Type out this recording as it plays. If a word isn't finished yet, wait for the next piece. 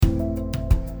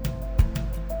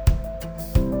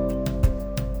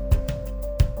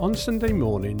On Sunday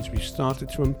mornings, we've started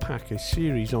to unpack a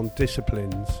series on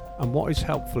disciplines and what is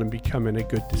helpful in becoming a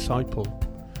good disciple.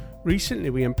 Recently,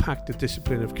 we unpacked the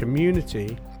discipline of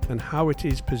community and how it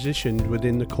is positioned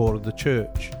within the core of the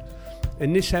church.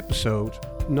 In this episode,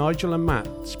 Nigel and Matt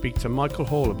speak to Michael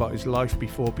Hall about his life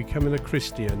before becoming a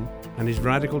Christian and his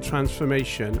radical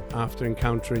transformation after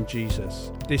encountering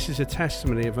Jesus. This is a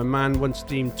testimony of a man once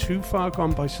deemed too far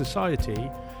gone by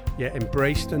society, yet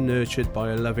embraced and nurtured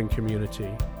by a loving community.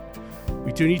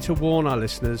 We do need to warn our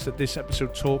listeners that this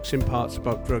episode talks in parts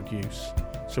about drug use.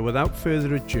 So without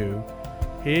further ado,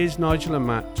 here's Nigel and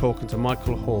Matt talking to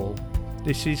Michael Hall.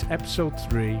 This is episode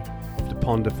 3 of the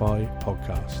Pondify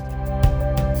Podcast.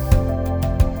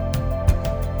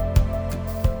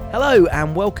 Hello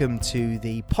and welcome to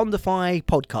the Pondify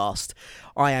Podcast.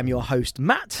 I am your host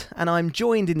Matt and I'm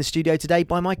joined in the studio today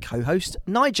by my co-host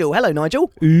Nigel. Hello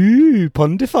Nigel. Ooh,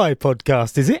 Pondify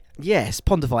Podcast, is it? Yes,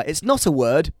 Pondify. It's not a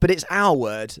word, but it's our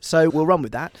word, so we'll run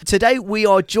with that. Today we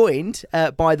are joined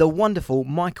by the wonderful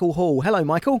Michael Hall. Hello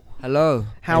Michael. Hello.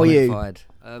 How are you?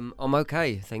 I'm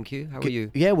okay, thank you. How are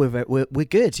you? Yeah, we're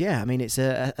good. Yeah, I mean it's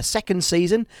a second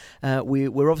season.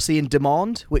 We're obviously in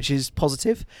demand, which is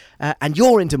positive, and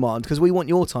you're in demand because we want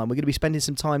your time. We're going to be spending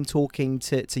some time talking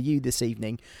to you this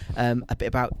evening, a bit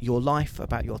about your life,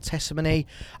 about your testimony.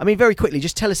 I mean, very quickly,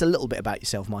 just tell us a little bit about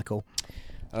yourself, Michael.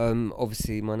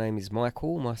 Obviously, my name is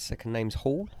Michael. My second name's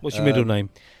Hall. What's your middle name?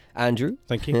 Andrew.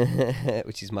 Thank you.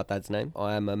 Which is my dad's name.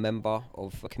 I am a member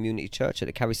of a community church at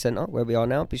the Carry Centre, where we are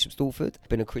now, Bishop Stortford.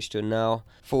 Been a Christian now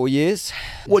 4 years.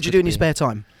 What do you do in your spare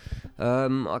time?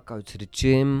 I go to the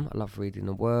gym. I love reading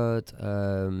the word.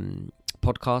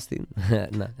 Podcasting.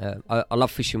 I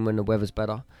love fishing when the weather's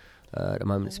better. At the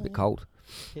moment, it's a bit cold.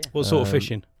 Yeah. What sort of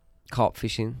fishing? Carp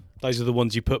fishing. Those are the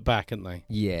ones you put back, aren't they?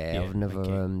 Yeah, I've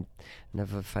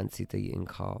never fancied eating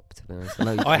carp, to be honest.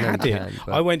 I had it.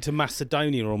 I went to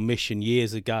Macedonia on mission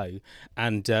years ago,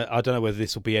 and I don't know whether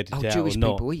this will be edited out Jewish or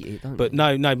not. People eat it, don't but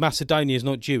they? no, Macedonia is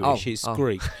not Jewish; it's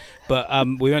Greek. But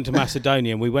we went to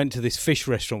Macedonia, and we went to this fish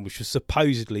restaurant, which was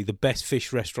supposedly the best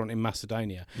fish restaurant in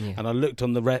Macedonia. Yeah. And I looked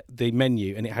on the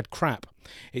menu, and it had crap.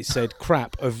 It said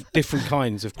crap of different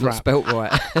kinds of crap. Not spelt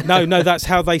right. No, that's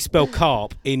how they spell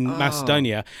carp in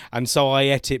Macedonia. And so I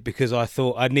ate it because I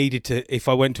thought I needed to, if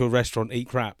I went to a restaurant, eat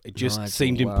crap. It just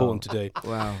seemed important to do.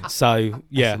 Wow. So,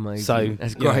 yeah.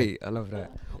 That's great. I love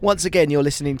that. Once again, you're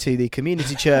listening to the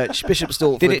Community Church Bishop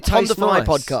Stortford Did it taste Pondify nice?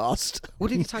 Podcast. What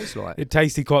did it taste like? It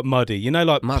tasted quite muddy. You know,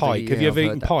 like Muddy, pike. Have you ever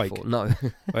eaten pike? Before. No.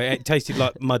 It tasted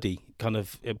like muddy, kind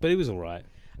of, but it was all right.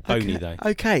 Bony though.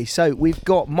 Okay, so we've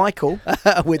got Michael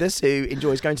with us who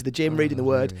enjoys going to the gym, reading the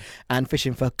word, and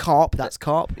fishing for carp. That's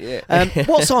carp. Yeah.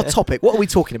 What's our topic? What are we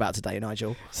talking about today,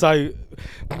 Nigel? So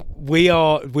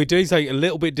we're doing something a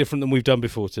little bit different than we've done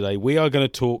before today. We are going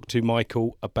to talk to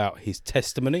Michael about his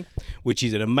testimony, which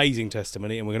is an amazing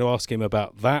testimony, and we're going to ask him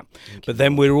about that. But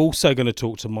then we're also going to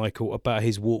talk to Michael about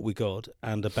his walk with God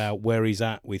and about where he's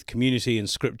at with community and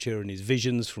scripture and his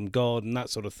visions from God and that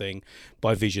sort of thing.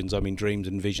 By visions, I mean dreams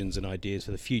and visions and ideas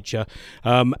for the future,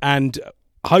 and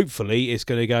hopefully it's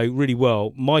going to go really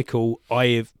well. Michael, I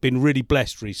have been really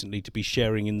blessed recently to be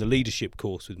sharing in the leadership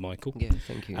course with Michael. Yeah,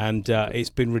 thank you. And it's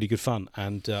been really good fun,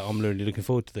 and I'm really looking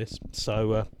forward to this.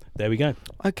 So there we go.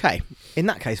 Okay, in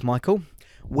that case, Michaal,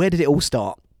 where did it all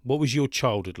start? What was your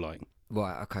childhood like?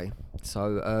 Right, okay.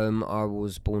 So I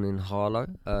was born in Harlow,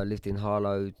 lived in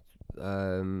Harlow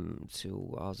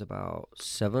till I was about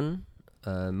 7.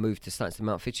 Moved to Stansted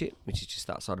Mount Fitchett, which is just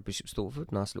outside of Bishop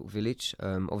Stortford, nice little village.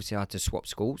 Obviously I had to swap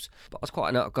schools, but I was quite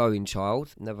an outgoing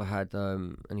child, never had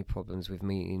any problems with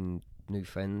meeting new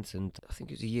friends, and I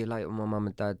think it was a year later my mum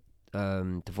and dad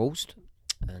divorced,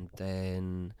 and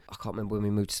then I can't remember when we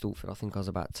moved to Stortford. I think I was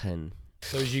about 10.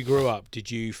 So as you grew up,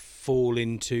 did you fall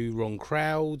into wrong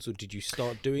crowds, or did you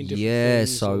start doing different things? Yeah,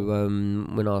 so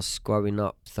when I was growing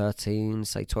up, 13,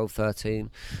 say 12,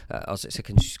 13, I was at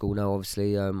secondary school now,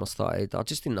 obviously. I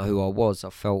just didn't know who I was.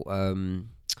 I felt, when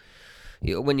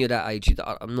you're that age,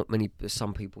 I'm not many,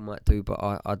 some people might do, but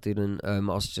I didn't. I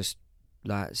was just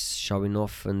like showing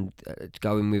off and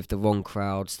going with the wrong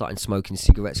crowd, starting smoking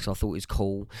cigarettes because I thought it was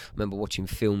cool. I remember watching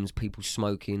films, people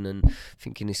smoking, and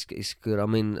thinking it's good. I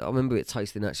mean, I remember it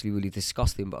tasting actually really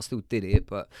disgusting, but I still did it.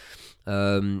 But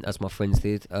as my friends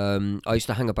did. I used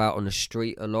to hang about on the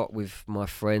street a lot with my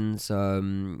friends,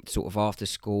 sort of after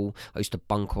school. I used to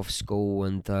bunk off school,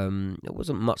 and there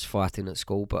wasn't much fighting at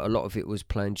school, but a lot of it was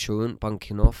playing truant,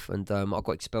 bunking off, and I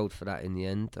got expelled for that in the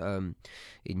end,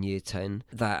 in year 10.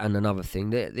 That and another thing,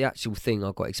 the actual thing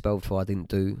I got expelled for I didn't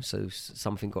do, so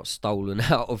something got stolen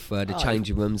out of the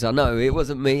changing rooms. I know, it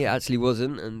wasn't me, it actually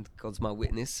wasn't, and God's my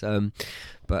witness.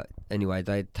 But anyway,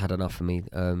 they'd had enough of me,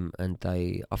 and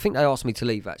I think they asked me to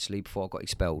leave actually before I got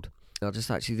expelled. I just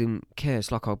actually didn't care.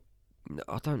 It's like I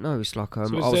don't know. It's like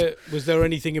So was there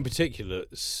anything in particular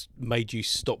that made you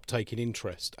stop taking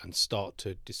interest and start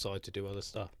to decide to do other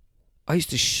stuff? I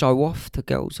used to show off to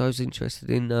girls. I was interested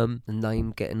in the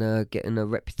name, getting a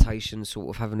reputation, sort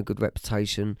of having a good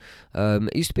reputation.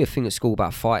 It used to be a thing at school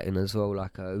about fighting as well,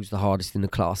 like who's the hardest in the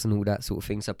class and all that sort of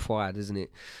thing. So pride, isn't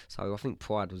it? So I think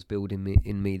pride was building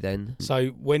in me then. So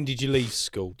when did you leave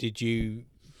school? Did you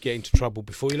get into trouble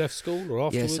before you left school or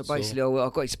afterwards? Yeah, so basically I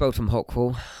got expelled from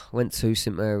Hockwell, went to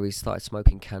St Mary's, started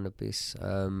smoking cannabis,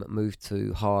 moved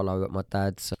to Harlow at my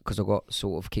dad's because I got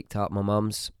sort of kicked out my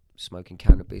mum's. Smoking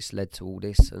cannabis led to all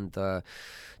this, and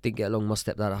didn't get along with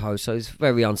my stepdad at home, so it's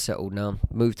very unsettled now.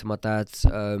 Moved to my dad's,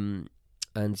 and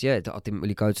yeah, I didn't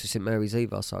really go to St Mary's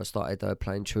either, so I started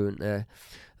playing truant there,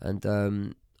 and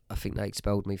I think they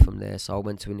expelled me from there, so I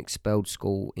went to an expelled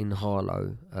school in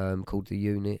Harlow called the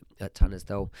Unit at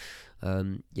Tannersdale.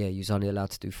 Yeah, you was only allowed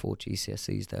to do 4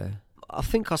 GCSEs there. I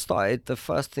think I started, the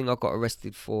first thing I got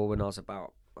arrested for when I was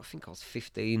about, I think I was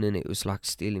 15, and it was like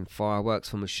stealing fireworks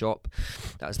from a shop.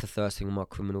 That was the first thing on my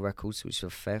criminal records, which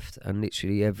was theft, and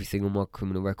literally everything on my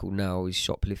criminal record now is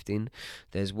shoplifting.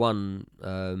 There's one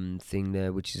thing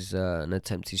there which is an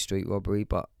attempted street robbery,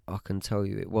 but I can tell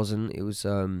you it wasn't. It was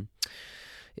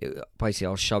basically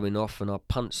I was showing off and I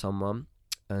punched someone,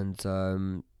 and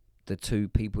the 2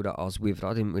 people that I was with,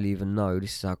 I didn't really even know.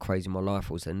 This is how crazy my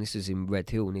life was then. This is in Red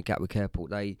Hill near Gatwick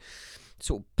Airport. They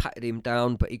sort of patted him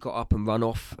down, but he got up and run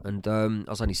off, and I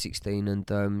was only 16,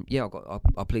 and yeah,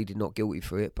 I pleaded not guilty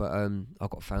for it, but I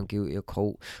got found guilty at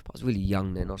court. But I was really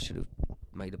young then. I should have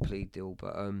made a plea deal,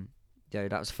 but yeah,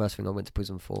 that was the first thing I went to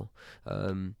prison for.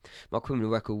 My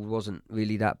criminal record wasn't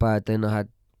really that bad then. I had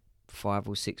 5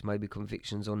 or 6 maybe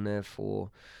convictions on there for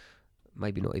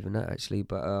maybe not even that actually,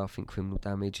 but I think criminal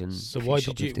damage and. So why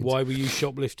were you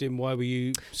shoplifting? Why were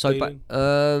you stealing?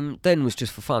 So then was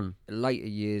just for fun. Later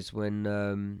years when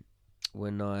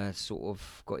I sort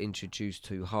of got introduced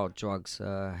to hard drugs,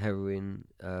 heroin,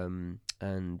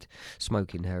 and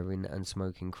smoking heroin and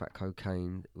smoking crack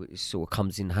cocaine, which sort of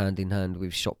comes in hand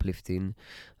with shoplifting,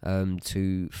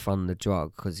 to fund the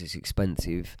drug because it's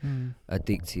expensive,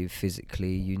 addictive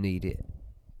physically. You need it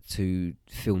to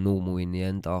feel normal in the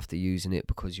end after using it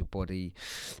because your body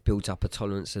builds up a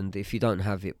tolerance, and if you don't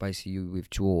have it, basically you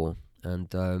withdraw. And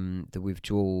the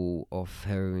withdrawal of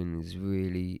heroin is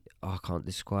really, I can't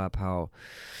describe how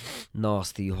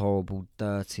nasty, horrible,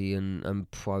 dirty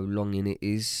and prolonging it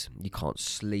is. You can't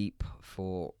sleep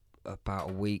for about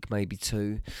a week, maybe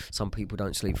 2. Some people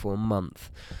don't sleep for a month.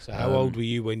 So how old were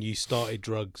you when you started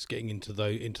drugs, getting into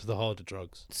the harder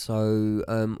drugs? So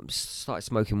started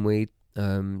smoking weed.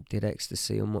 Did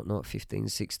ecstasy and whatnot, 15,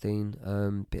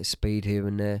 16, bit of speed here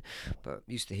and there, but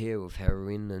used to hear of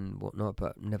heroin and whatnot,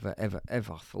 but never ever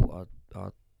thought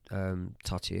I'd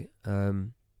touch it.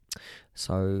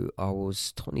 So I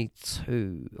was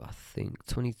 22, I think,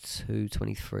 22,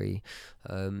 23,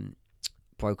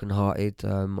 broken hearted.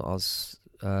 I was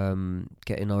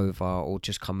getting over or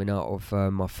just coming out of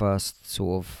my first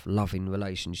sort of loving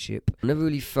relationship. I never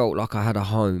really felt like I had a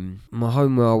home. My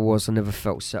home where I was, I never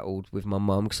felt settled with my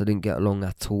mum because I didn't get along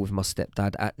at all with my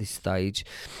stepdad at this stage.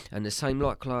 And the same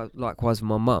likewise with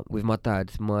my mum, with my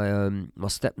dad. My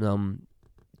stepmum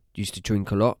used to drink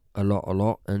a lot,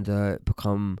 and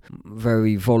become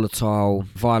very volatile,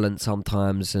 violent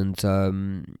sometimes, and I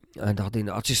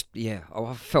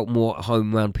felt more at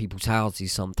home around people's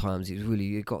houses sometimes. It was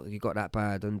really, it got that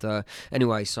bad, and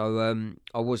anyway, so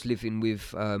I was living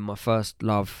with my first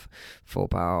love for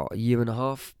about a year and a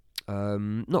half,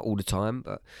 not all the time,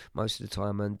 but most of the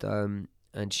time,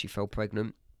 and she fell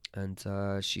pregnant. And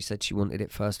she said she wanted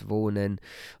it first of all, and then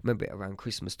I remember it around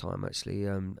Christmas time actually,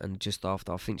 and just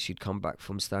after I think she'd come back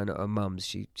from staying at her mum's,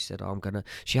 she said,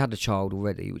 she had a child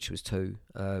already, which was 2.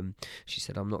 She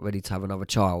said, I'm not ready to have another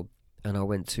child. And I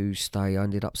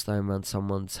ended up staying around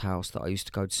someone's house that I used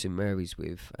to go to St Mary's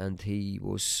with, and he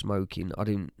was smoking.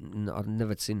 I'd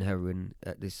never seen heroin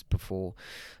at this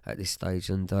stage,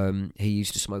 and he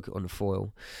used to smoke it on the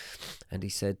foil. And he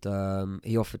said,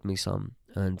 he offered me some,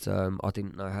 And I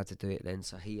didn't know how to do it then,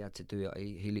 so he had to do it.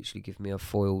 He literally gave me a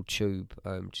foil tube,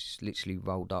 just literally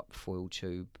rolled up foil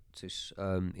tube to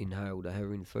inhale the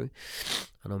heroin through.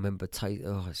 And I remember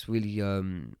it's really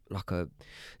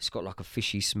it's got like a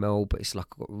fishy smell, but it's like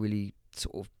got really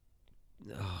sort of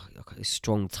like a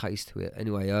strong taste to it.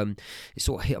 Anyway, it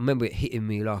sort of hit. I remember it hitting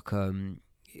me like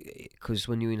because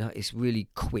when you're in, it's really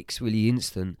quick, it's really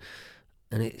instant,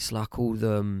 and it's like all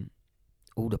the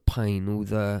pain, all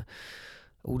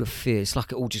the fear. It's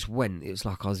like it all just went. It was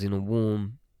like I was in a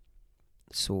warm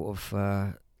sort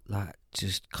of like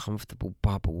just comfortable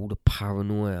bubble. All the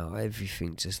paranoia,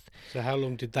 everything just. So how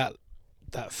long did that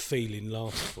feeling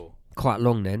last for? Quite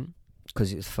long then,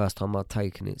 because it was the first time I'd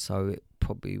taken it, so it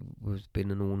probably was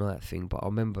been an all-night thing. But I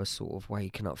remember sort of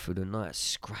waking up through the night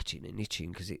scratching and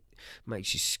itching because it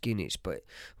makes your skin itch. But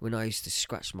when I used to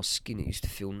scratch my skin, it used to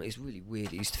feel, it's really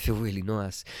weird, it used to feel really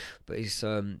nice. But it's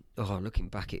looking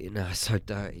back at it now, it's so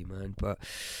dirty, man. But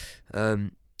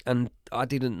and I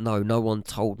didn't know, no one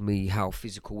told me how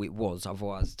physical it was.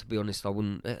 Otherwise, to be honest, I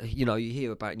wouldn't. You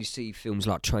hear about it and you see films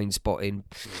like Train Spotting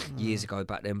years ago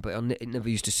back then, but it never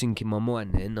used to sink in my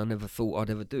mind then. I never thought I'd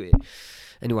ever do it.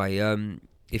 Anyway,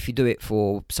 if you do it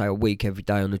for, say, a week every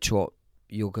day on the trot,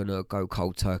 you're going to go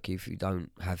cold turkey if you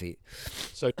don't have it.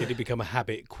 So did it become a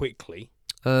habit quickly?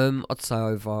 I'd say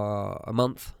over a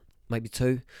month, maybe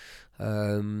 2.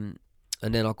 And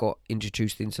then I got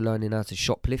introduced into learning how to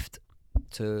shoplift.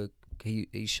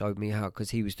 He showed me how, because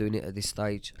he was doing it at this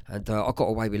stage, and I got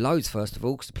away with loads first of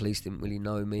all because the police didn't really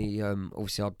know me.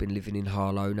 Obviously I'd been living in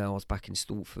Harlow, now I was back in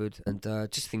Stortford, and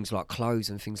just things like clothes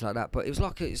and things like that. But it's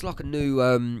like a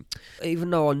new, even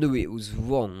though I knew it was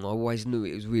wrong, I always knew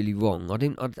it was really wrong.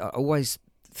 I always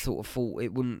thought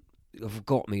it wouldn't have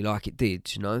got me like it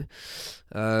did,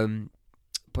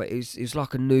 but it was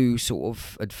like a new sort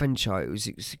of adventure. It was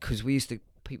because we used to.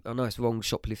 I know it's wrong,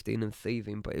 shoplifting and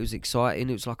thieving, but it was exciting.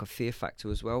 It was like a fear factor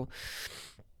as well.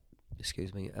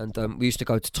 Excuse me. And we used to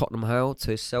go to Tottenham Hale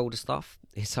to sell the stuff.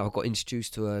 So I got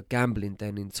introduced to a gambling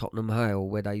den in Tottenham Hale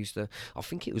where they used to, I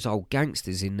think it was old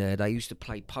gangsters in there. They used to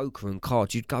play poker and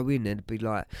cards. You'd go in there, there'd be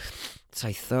like,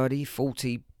 say 30,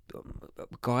 40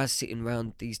 guys sitting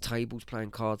around these tables playing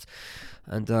cards,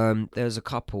 and there's a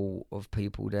couple of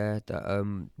people there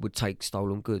that would take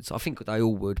stolen goods. I think they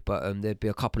all would, but there'd be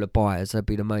a couple of buyers. They'd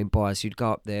be the main buyers. You'd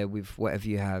go up there with whatever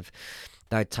you have.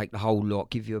 They'd take the whole lot,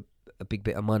 give you a big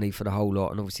bit of money for the whole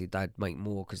lot, and obviously they'd make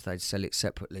more because they'd sell it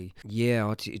separately.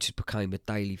 Yeah, it just became a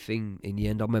daily thing in the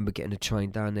end. I remember getting a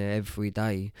train down there every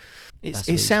day.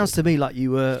 It sounds to me like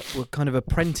you were kind of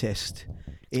apprenticed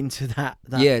into that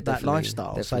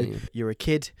lifestyle. Definitely. So you're a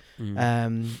kid,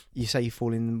 you say you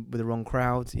fall in with the wrong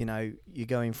crowd, you're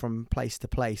going from place to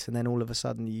place, and then all of a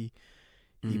sudden you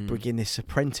begin this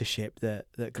apprenticeship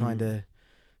that kind of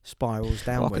spirals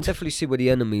downward. Well, I can definitely see where the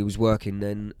enemy was working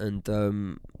then, and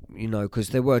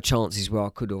because there were chances where I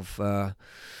could have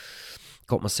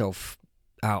got myself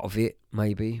out of it,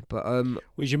 maybe. But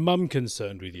was your mum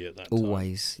concerned with you at that time?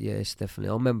 Always, yes, definitely.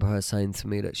 I remember her saying to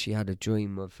me that she had a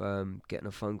dream of getting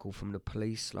a phone call from the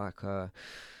police, like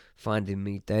finding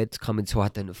me dead, coming to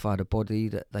identify the body,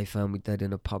 that they found me dead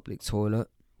in a public toilet.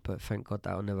 But thank God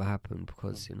that will never happen,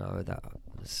 because I've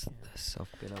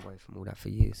been away from all that for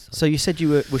years. So you said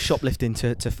you were shoplifting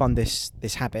to fund this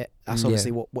habit. That's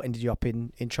obviously what ended you up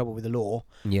in trouble with the law.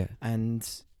 Yeah. And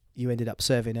you ended up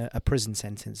serving a prison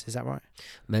sentence, is that right?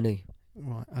 Many.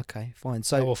 Right, okay, fine.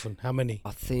 So how often? How many?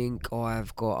 I think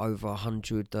I've got over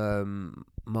 100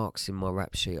 marks in my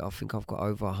rap sheet. I think I've got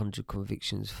over 100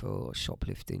 convictions for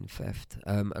shoplifting, theft.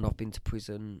 And I've been to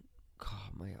prison,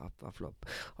 I've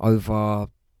over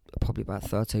probably about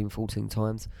 13, 14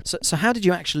 times. So how did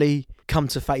you actually come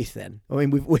to faith then? I mean,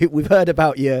 we've heard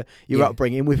about your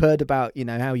upbringing. We've heard about,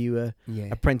 how you were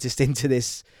apprenticed into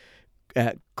this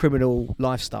criminal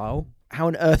lifestyle. How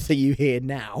on earth are you here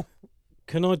now?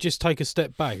 Can I just take a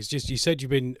step back? It's just, you said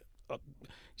you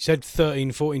said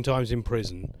 13, 14 times in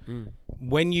prison.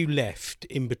 When you left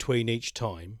in between each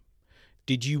time,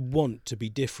 did you want to be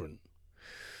different?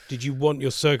 Did you want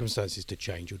your circumstances to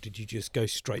change, or did you just go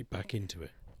straight back into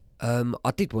it?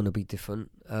 I did want to be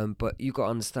different, but you got to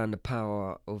understand the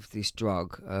power of this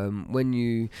drug.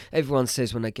 Everyone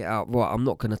says when they get out, right, I'm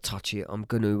not going to touch it. I'm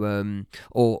going to,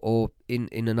 or in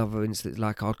another instance,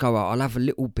 like I'll go out, I'll have a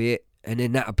little bit, and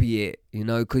then that'll be it,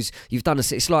 because you've done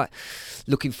it's like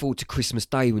looking forward to Christmas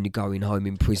Day when you're going home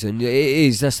in prison. It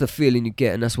is, that's the feeling you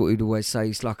get, and that's what we'd always say.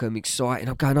 It's like, I'm excited,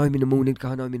 I'm going home in the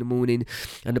morning,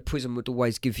 and the prison would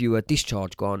always give you a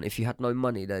discharge grant. If you had no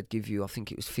money, they'd give you, I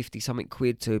think it was 50 something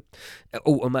quid to,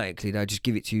 automatically, they'd just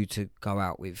give it to you to go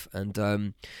out with.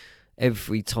 And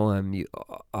every time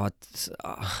I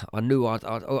knew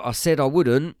I said I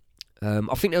wouldn't.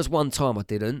 I think there was one time I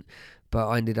didn't, but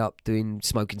I ended up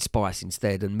smoking spice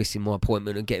instead and missing my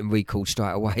appointment and getting recalled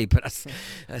straight away. But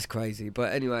that's crazy.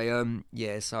 But anyway,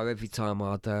 yeah. So every time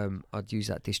I'd use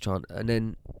that discharge, and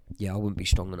then I wouldn't be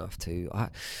strong enough to.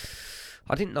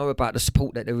 I didn't know about the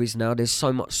support that there is now. There's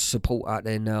so much support out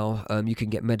there now. You can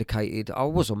get medicated. I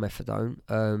was on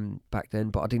methadone back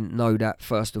then, but I didn't know that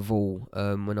first of all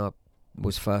when I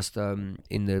was first in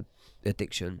the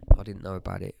addiction. I didn't know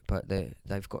about it, but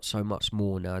they've got so much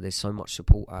more now. There's so much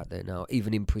support out there now,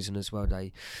 even in prison as well.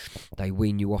 They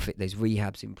wean you off it. There's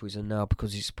rehabs in prison now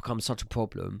because it's become such a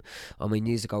problem. I mean,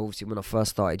 years ago, obviously, when I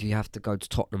first started, you have to go to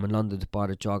Tottenham and London to buy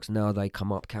the drugs. Now they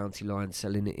come up county line,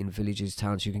 selling it in villages,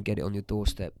 towns. You can get it on your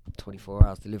doorstep, 24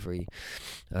 hours delivery.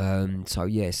 So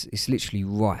yes, it's literally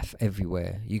rife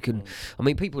everywhere. You can, I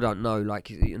mean, people don't know,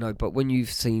 but when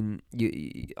you've seen,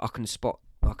 I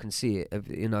can see it,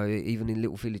 even in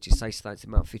little villages, say Staines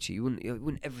and Mount Fitchett, you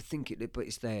wouldn't ever think it, but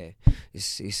it's there.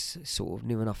 It's sort of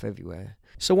near enough everywhere.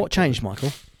 So what changed,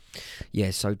 Michael?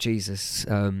 Yeah, so Jesus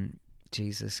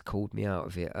called me out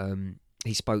of it.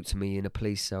 He spoke to me in a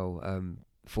police cell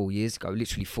 4 years ago,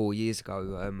 literally 4 years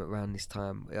ago, around this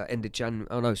time, end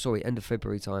of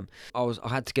February time. I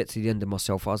had to get to the end of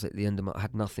myself. I was at the end of I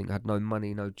had nothing, I had no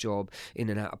money, no job, in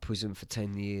and out of prison for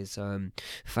 10 years.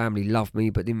 Family loved me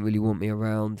but didn't really want me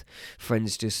around.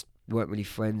 Friends just weren't really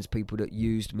friends. People that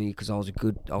used me because I was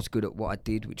good at what I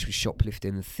did, which was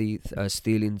shoplifting and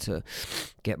stealing to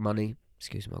get money.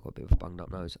 Excuse me, I've got a bit of a bunged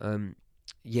up nose.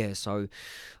 Yeah, so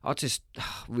I just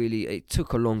really, it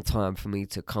took a long time for me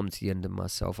to come to the end of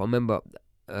myself. I remember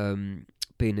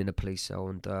being in a police cell,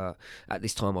 and at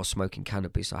this time I was smoking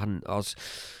cannabis.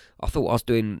 I thought I was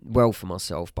doing well for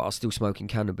myself, but I was still smoking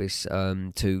cannabis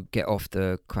to get off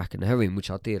the crack and the heroin, which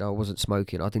I did. I wasn't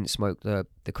smoking. I didn't smoke the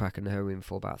crack and the heroin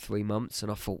for about 3 months,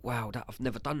 and I thought, wow, I've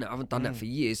never done that. I haven't done that for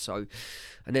years. So,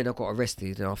 and then I got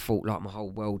arrested, and I thought like my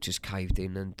whole world just caved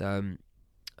in, and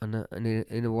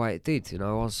in a way it did.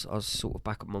 I was sort of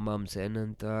back at my mum's then,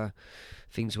 and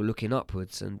things were looking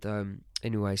upwards. And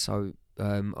anyway, so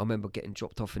I remember getting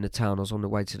dropped off in the town. I was on the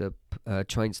way to the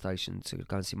train station to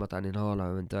go and see my dad in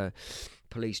Harlow, and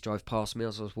police drove past me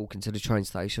as I was walking to the train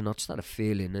station. I just had a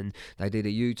feeling, and they did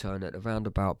a U-turn at the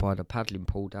roundabout by the paddling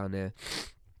pool down there.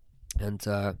 And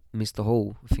Mr.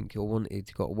 Hall, I think you're wanted,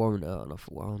 you got a warrant out. And I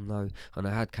thought, well, no. And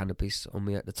I had cannabis on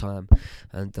me at the time,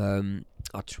 and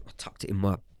I tucked it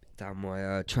down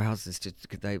my trousers,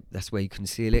 that's where you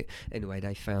conceal it. Anyway,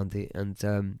 they found it,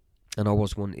 and I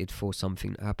was wanted for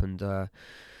something that happened a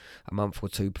month or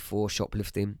two before,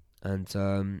 shoplifting, and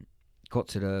got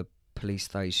to the police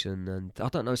station, and I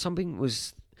don't know, something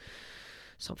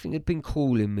had been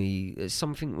calling me.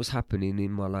 Something was happening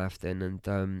in my life then,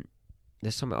 and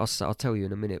there's something I'll tell you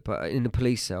in a minute. But in the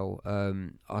police cell,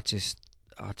 I just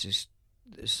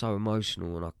it was so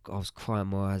emotional, and I was crying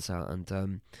my eyes out,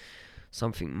 and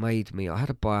something made me. I had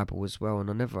a Bible as well, and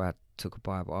I never took a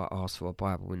Bible. I asked for a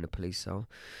Bible in the police cell,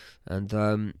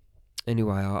 and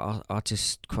anyway, I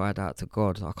just cried out to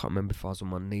God. I can't remember if I was on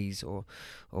my knees or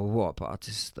what, but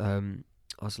I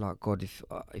was like, God,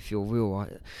 if you're real,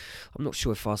 I'm not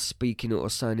sure if I was speaking it or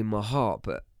saying in my heart,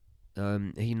 but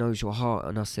He knows your heart.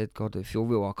 And I said, God, if you're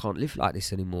real, I can't live like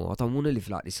this anymore. I don't want to live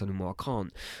like this anymore. I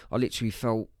can't. I literally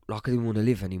felt like I didn't want to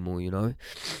live anymore, Right.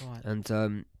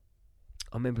 And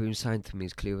I remember him saying to me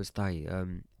as clear as day,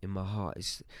 in my heart,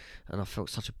 and I felt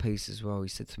such a peace as well. He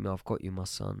said to me, I've got you, my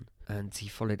son. And he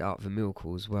followed it up with a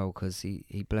miracle as well, because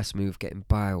he blessed me with getting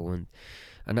bail, and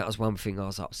that was one thing I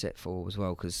was upset for as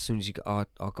well, because as soon as I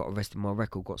got arrested, my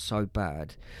record got so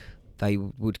bad, they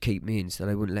would keep me in, so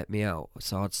they wouldn't let me out.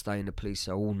 So I'd stay in the police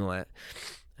cell all night,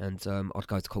 and I'd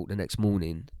go to court the next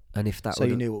morning. And if that, so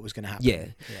you knew what was going to happen. Yeah.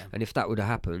 And if that would have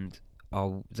happened,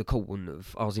 the court wouldn't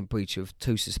have. I was in breach of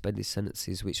 2 suspended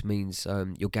sentences, which means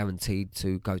you're guaranteed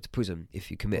to go to prison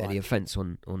if you commit any offence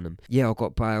on them. Yeah, I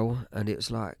got bail, and it was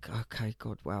like, okay,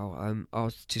 God, wow. I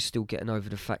was just still getting over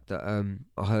the fact that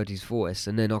I heard his voice,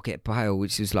 and then I get bail,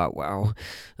 which is like, wow.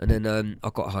 And then I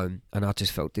got home, and I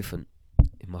just felt different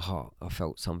in my heart. I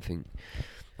felt something.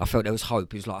 I felt there was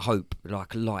hope. It was like hope,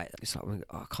 like a light. It's like,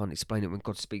 I can't explain it. When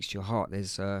God speaks to your heart,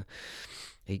 there's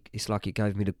it's like He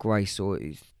gave me the grace, or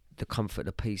the comfort,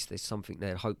 the peace. There's something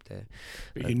there, hope there.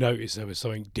 But you noticed there was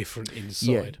something different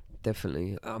inside. Yeah,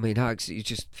 definitely. I mean, you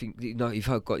just think, you've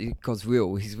heard God's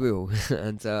real. He's real.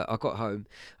 And I got home,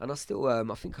 and I still,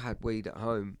 I think I had weed at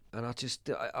home, and I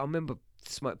remember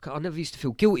smoke. I never used to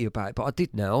feel guilty about it, but I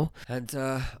did now. And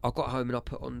I got home, and I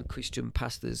put on the Christian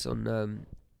pastors on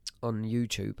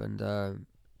YouTube, and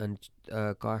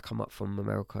a guy come up from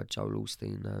America, Joel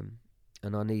Osteen,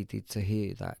 and I needed to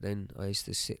hear that. Then I used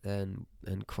to sit there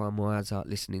and cry my eyes out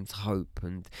listening to Hope,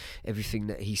 and everything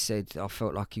that he said, I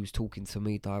felt like he was talking to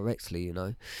me directly, you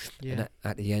know. Yeah. And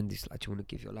at the end, it's like, do you want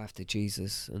to give your life to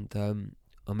Jesus? And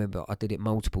I remember I did it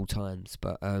multiple times,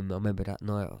 but I remember that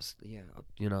night,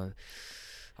 you know,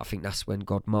 I think that's when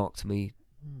God marked me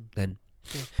then.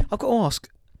 Yeah. I've got to ask,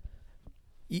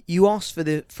 you asked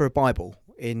for a Bible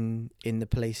in the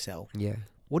police cell. Yeah.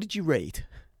 What did you read?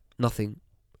 Nothing.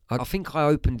 I think I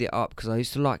opened it up because I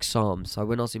used to like Psalms. So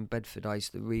when I was in Bedford, I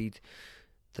used to read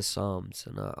the Psalms,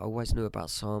 and I always knew about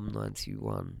Psalm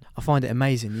 91. I find it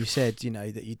amazing. You said, you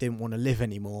know, that you didn't want to live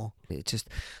anymore. It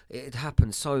had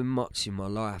happened so much in my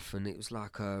life, and it was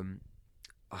like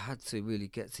I had to really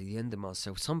get to the end of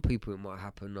myself. Some people, it might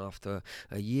happen after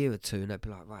a year or two, and they'd be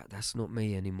like, right, that's not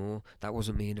me anymore. That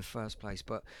wasn't me in the first place.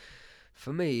 But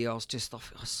for me, I was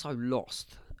so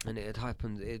lost, and it had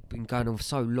happened. It had been going on for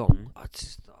so long. I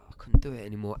couldn't do it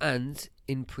anymore. And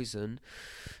in prison,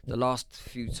 the last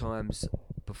few times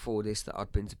before this that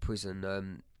I'd been to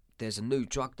prison, there's a new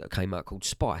drug that came out called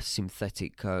Spice,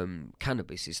 synthetic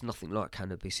cannabis. It's nothing like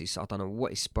cannabis. I don't know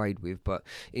what it's sprayed with, but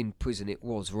in prison it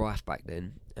was rife back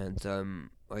then. And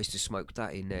I used to smoke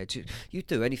that in there. You'd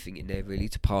do anything in there really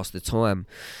to pass the time.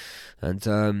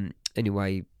 And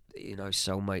anyway, you know,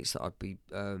 cellmates that I'd be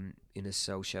in a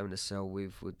cell, sharing a cell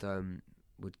with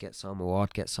would get some, or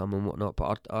I'd get some and whatnot.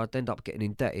 But I'd end up getting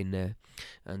in debt in there.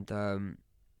 And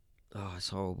it's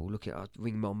horrible. I'd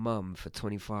ring my mum for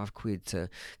 25 quid to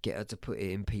get her to put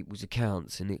it in people's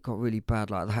accounts, and it got really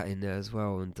bad like that in there as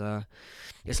well. And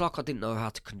it's like I didn't know how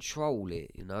to control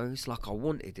it, you know. It's like I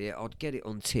wanted it, I'd get it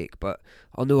on tick, but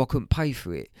I knew I couldn't pay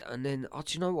for it. And then,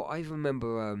 do you know what, I even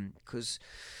remember, because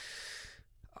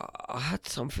I had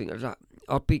something like that.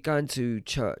 I'd be going to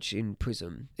church in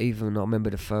prison. Even I remember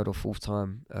the third or fourth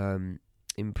time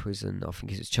in prison, I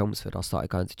think it was Chelmsford, I started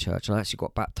going to church, and I actually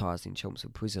got baptised in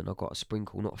Chelmsford prison. I got a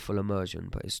sprinkle, not a full immersion,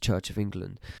 but it's Church of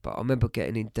England. But I remember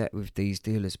getting in debt with these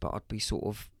dealers, but I'd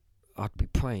be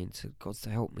praying to God to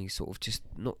help me, sort of just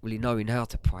not really knowing how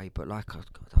to pray, but like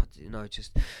I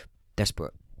just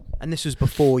desperate. And this was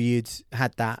before you'd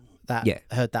had that Yeah.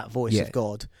 heard that voice Yeah. of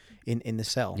God in the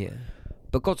cell. Yeah.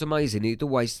 But God's amazing. It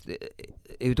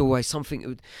would always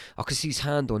something. I could see His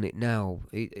hand on it now.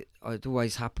 It'd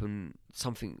always happen.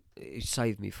 Something. It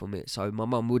saved me from it. So my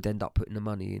mum would end up putting the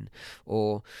money in.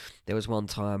 Or there was one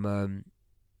time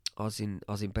I was in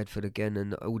Bedford again,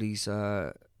 and all these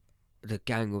there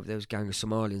was a gang of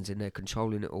Somalians in there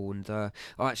controlling it all, and I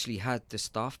actually had the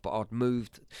stuff, but I'd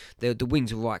moved. The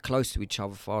wings were right close to each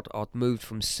other. So I'd moved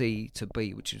from C to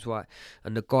B, which was right,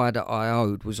 and the guy that I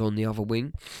owed was on the other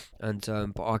wing, and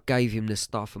but I gave him the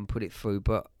stuff and put it through.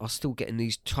 But I was still getting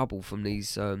these trouble from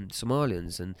these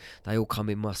Somalians, and they all come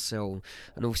in my cell,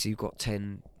 and obviously you've got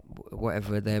 10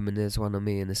 whatever of them, and there's one of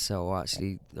me in the cell. I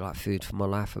actually feared for my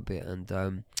life a bit,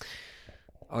 and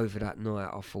over that night,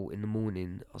 I thought in the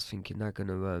morning, I was thinking they're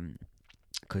gonna,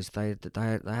 because they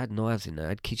had knives in there, they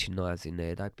had kitchen knives in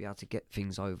there. They'd be able to get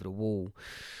things over the wall,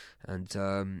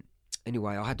 and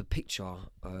anyway, I had a picture of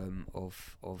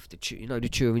the the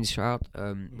Turin Shroud,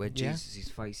 where Jesus'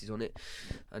 face is on it,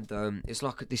 and it's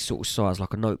like this sort of size,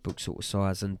 like a notebook sort of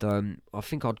size, and I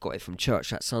think I'd got it from church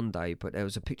that Sunday, but there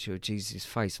was a picture of Jesus'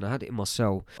 face, and I had it in my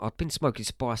cell. I'd been smoking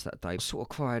spice that day, I was sort of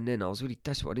crying then. I was really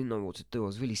desperate. I didn't know what to do. I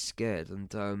was really scared, and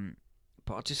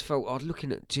but I just felt I was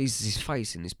looking at Jesus'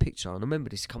 face in this picture, and I remember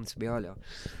this come to me earlier,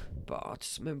 but I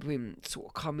just remember him sort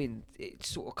of coming. It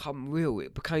sort of come real.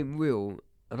 It became real.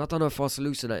 And I don't know if I was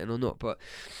hallucinating or not, but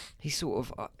he sort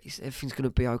of, everything's going to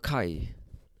be okay.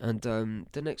 And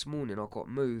the next morning I got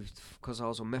moved, because I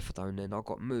was on methadone then, I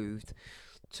got moved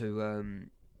to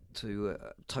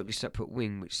a totally separate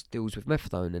wing which deals with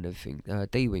methadone and everything,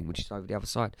 D wing, which is over the other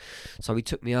side. So he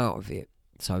took me out of it,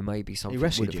 so maybe something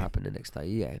would have happened the next day,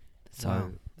 yeah. So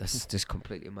wow. That's just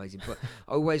completely amazing. But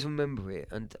I always remember it,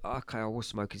 and okay, I was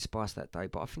smoking spice that day,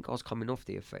 but I think I was coming off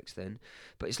the effects then.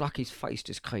 But it's like his face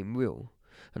just came real.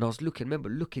 And I remember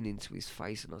looking into his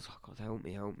face, and I was like, God, help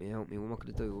me, what am I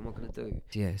going to do, what am I going to do?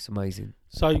 Yeah, it's amazing.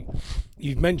 So,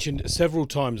 you've mentioned several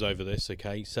times over this,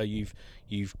 okay, so you've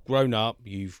grown up,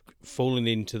 you've fallen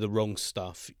into the wrong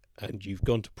stuff, and you've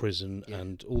gone to prison,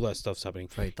 and all that stuff's happening.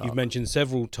 Very dark. You've mentioned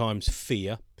several times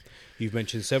fear, you've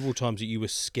mentioned several times that you were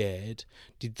scared.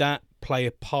 Did that play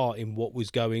a part in what was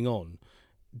going on?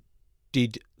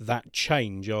 Did that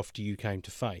change after you came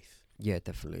to faith? Yeah,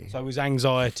 definitely. So was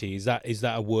anxiety, is that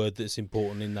a word that's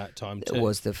important in that time too? It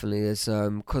was definitely. There's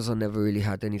because I never really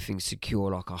had anything secure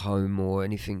like a home or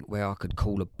anything where I could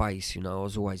call a base, I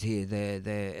was always here,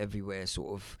 there, everywhere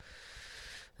sort of.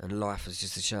 and life was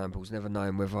just a shambles, never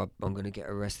knowing whether I'm going to get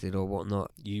arrested or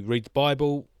whatnot. You read the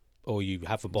Bible, or you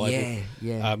have a Bible.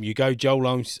 Yeah. You go Joel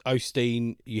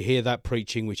Osteen, you hear that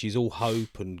preaching, which is all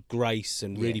hope and grace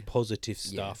and really positive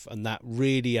stuff, and that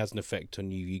really has an effect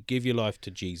on you. You give your life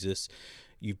to Jesus.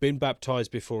 You've been baptised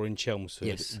before in Chelmsford.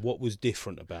 Yes. What was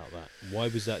different about that? Why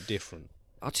was that different?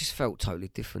 I just felt totally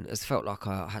different. It felt like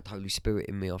I had Holy Spirit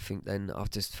in me, I think. Then I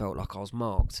just felt like I was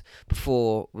marked.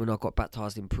 Before, when I got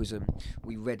baptised in prison,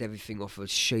 we read everything off a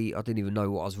sheet. I didn't even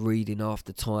know what I was reading half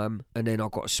the time. And then I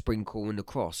got a sprinkle and the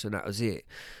cross, and that was it.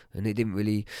 And it didn't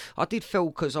really... I did feel,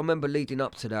 because I remember leading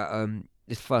up to that,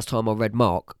 this first time I read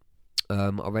Mark.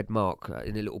 I read Mark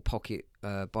in a little pocket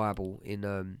Bible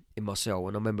in my cell,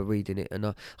 and I remember reading it, and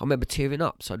I remember tearing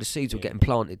up. So the seeds were getting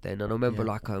planted then, and I remember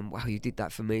wow, you did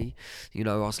that for me. You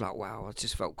know, I was like, wow, I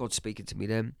just felt God speaking to me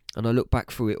then. And I look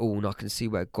back through it all, and I can see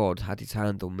where God had his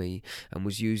hand on me and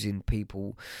was using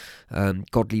people,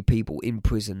 godly people in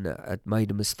prison that had made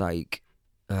a mistake,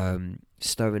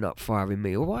 stirring up fire in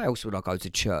me. Or why else would I go to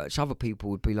church? Other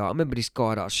people would be like, I remember this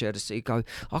guy that I shared a seat, go,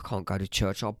 I can't go to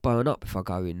church, I'll burn up if I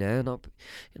go in there. And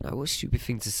what a stupid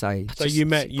thing to say. So you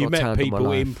met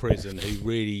people in prison who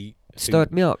really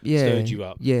stirred me up, stirred you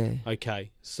up. Yeah.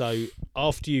 Okay, so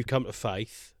after you've come to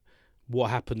faith, what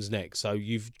happens next? So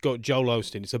you've got Joel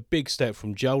Osteen. It's a big step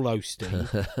from Joel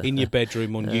Osteen in your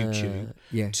bedroom on YouTube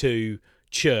to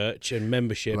church and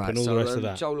membership and all the rest of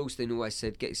that. Joel Osteen always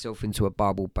said, get yourself into a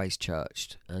Bible-based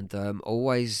church, and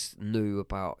always knew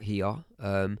about here.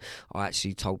 I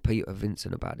actually told Peter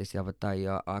Vincent about this the other day.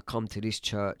 I come to this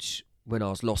church when I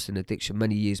was lost in addiction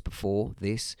many years before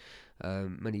this.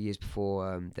 Then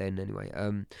anyway,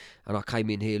 and I came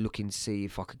in here looking to see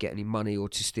if I could get any money or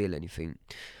to steal anything.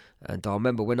 And I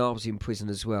remember when I was in prison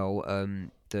as well,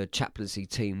 the chaplaincy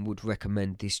team would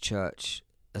recommend this church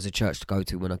as a church to go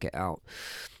to when I get out.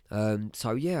 I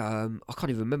can't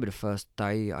even remember the first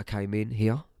day I came in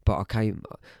here, but I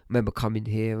remember coming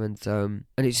here, and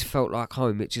it just felt like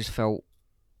home. It just felt,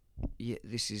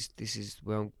 this is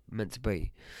where I'm meant to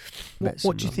be.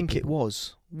 What do you think it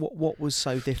was? What was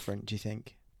so different, do you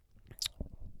think?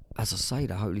 As I say,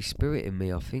 the Holy Spirit in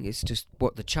me, I think. It's just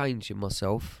the change in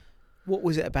myself. What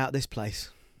was it about this place?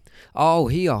 Oh,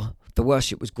 here. The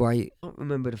worship was great. I don't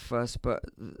remember the first, but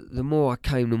the more I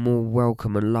came, the more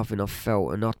welcome and loving I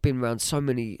felt. And I'd been around so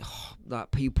many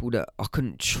people that I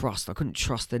couldn't trust. I couldn't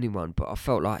trust anyone, but I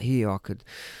felt like here I could,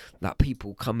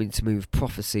 people coming to me with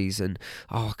prophecies, and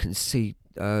I can see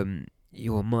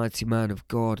you're a mighty man of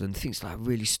God, and things that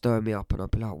really stir me up, and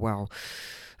I'd be like, wow,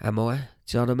 am I?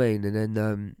 Do you know what I mean? And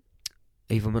then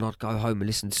even when I'd go home and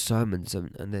listen to sermons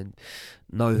and then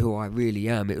know who I really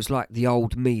am, it was like the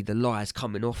old me, the lies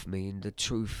coming off me, and the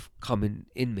truth coming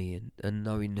in me, and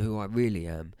knowing who I really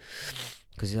am.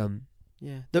 Because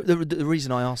the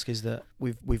reason I ask is that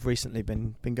we've recently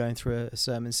been going through a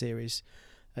sermon series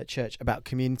at church about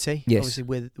community. Yes.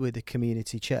 Obviously we're the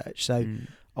community church. So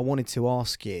I wanted to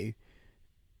ask you,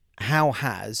 how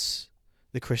has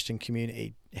the Christian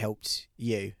community helped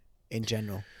you in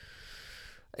general?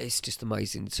 It's just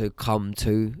amazing to come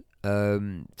to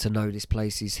know this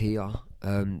place is here.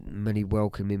 Many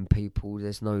welcoming people.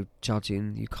 There's no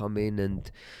judging. You come in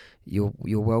and you're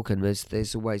welcome.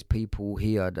 There's always people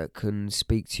here that can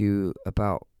speak to you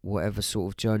about whatever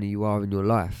sort of journey you are in your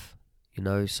life.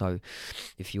 So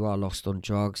if you are lost on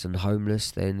drugs and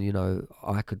homeless, then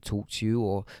I could talk to you,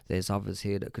 or there's others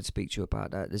here that could speak to you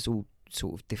about that. There's all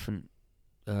sort of different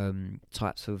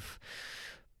types of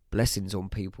blessings on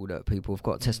people, that people have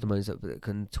got testimonies that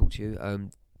can talk to you.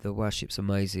 The worship's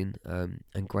amazing,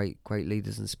 and great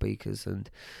leaders and speakers, and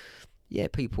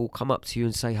people come up to you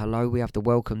and say hello. We have the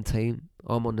welcome team.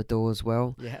 I'm on the door as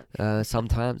well.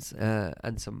 Sometimes,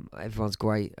 and everyone's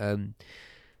great.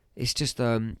 It's just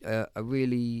a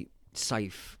really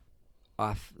safe.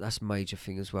 That's a major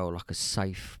thing as well, like a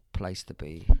safe place to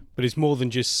be. But it's more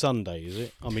than just Sunday, is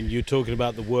it? I mean, you're talking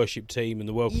about the worship team and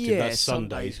the welcome team. That's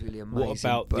Sunday. Really amazing. What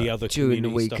about the other during the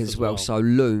week stuff as well? So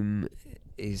Loom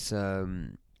is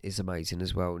amazing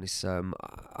as well, and it's I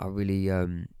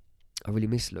really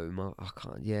miss Loom. I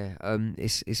can't.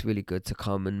 It's really good to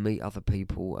come and meet other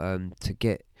people, to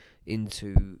get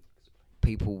into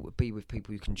people, be with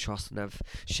people you can trust and have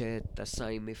shared the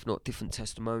same, if not different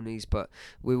testimonies. But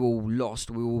we're all lost.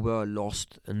 We all were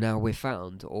lost, and now we're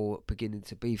found, or beginning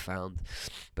to be found.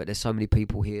 But there's so many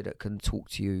people here that can talk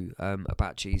to you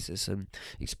about Jesus and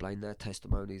explain their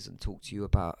testimonies and talk to you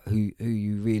about who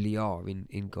you really are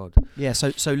in God. Yeah.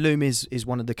 So Loom is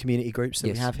one of the community groups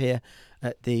that we have here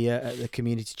at the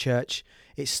community church.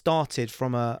 It started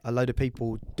from a load of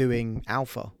people doing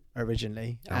Alpha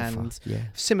originally, and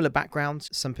similar backgrounds.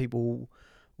 Some people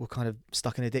were kind of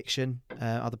stuck in addiction,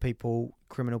 other people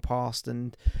criminal past,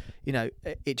 and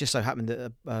it just so happened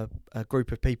that a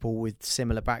group of people with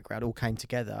similar background all came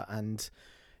together, and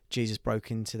Jesus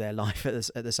broke into their life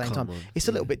at the same time. It's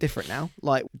a little bit different now,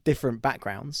 like different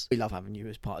backgrounds. We love having you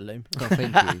as part of Loom. Oh,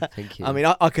 thank you. I mean,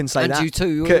 I can say and that you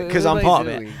too, because I'm part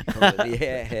of it.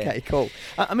 Yeah. Okay, cool.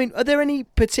 I mean, are there any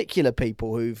particular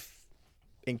people who've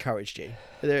encouraged you?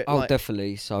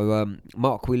 Definitely. So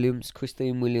Mark Williams,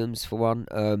 Christine Williams for one.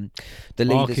 The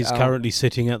Mark leaders is currently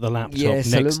sitting at the laptop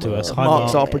next to us. Hi,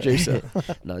 Mark's Mark. our producer.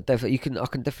 No, definitely. I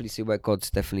can definitely see where God's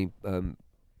definitely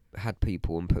had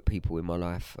people and put people in my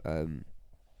life, and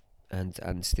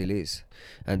still is,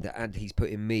 and He's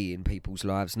putting me in people's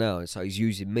lives now. So He's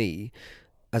using me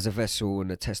as a vessel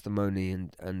and a testimony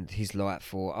and His light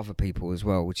for other people as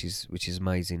well, which is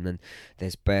amazing. And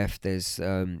there's Beth, there's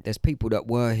people that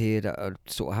were here that I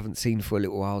sort of haven't seen for a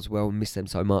little while as well, miss them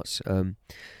so much.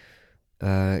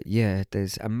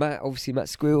 There's Matt, obviously Matt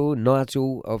Squirrel,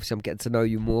 Nigel. Obviously, I'm getting to know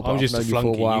you more. But I'm just I've a known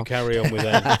you for flunky. a while. You carry on with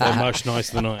that. They're much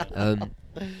nicer than I am.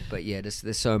 But yeah, the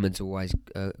sermon's always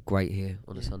great here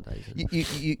on a Sundays.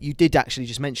 You did actually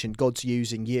just mention God's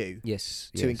using you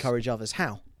to encourage others.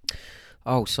 How?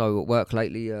 Oh, so at work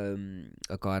lately, a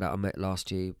guy that I met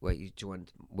last year, where he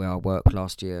joined where I work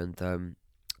last year, and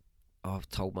I've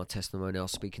told my testimony. I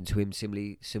was speaking to him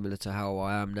similar to how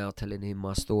I am now, telling him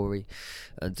my story.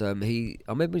 And I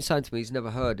remember him saying to me he's never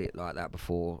heard it like that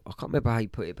before. I can't remember how he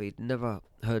put it, but he'd never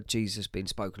heard Jesus being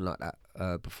spoken like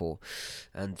that before.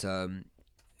 And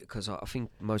because I think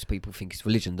most people think it's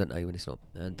religion, don't they, when it's not.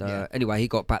 And anyway, he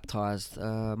got baptised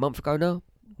a month and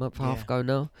a half ago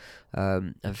now,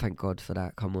 and thank God for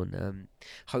that. Come on,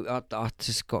 I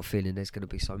just got a feeling there's going to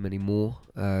be so many more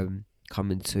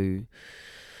coming to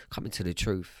the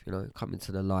truth, coming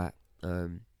to the light.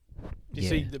 You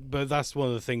see, but that's one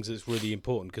of the things that's really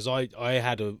important, because I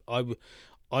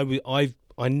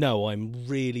know I'm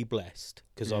really blessed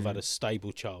because I've had a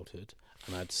stable childhood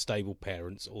and I had stable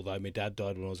parents, although my dad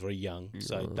died when I was very young,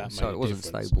 so that made a difference. So it wasn't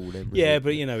stable then. Yeah,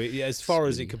 but as far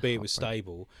as it could be, it was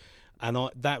stable. And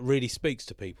that really speaks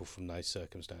to people from those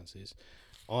circumstances.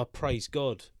 I praise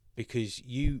God because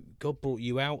God brought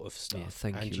you out of stuff,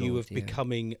 thank you, you Lord, have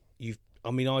becoming.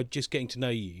 I just getting to know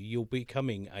you. You're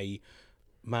becoming a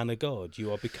man of God.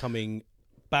 You are becoming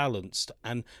balanced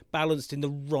in the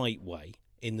right way,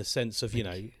 in the sense of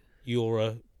you're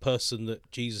a person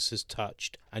that Jesus has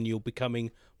touched, and you're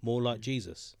becoming more like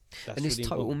Jesus. That's and it's really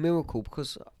total important. miracle,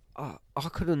 because I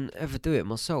couldn't ever do it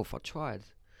myself. I tried.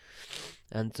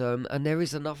 And there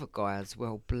is another guy as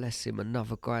well, bless him,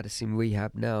 another guy that's in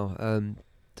rehab now.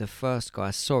 The first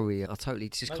guy, sorry, I totally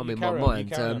just come in my mind.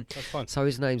 That's fine. So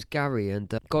his name's Gary,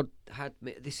 and God had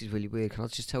me. This is really weird. Can I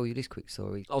just tell you this quick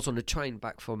story? I was on the train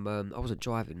back from. I wasn't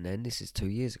driving then. This is 2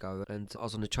 years ago, and I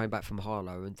was on the train back from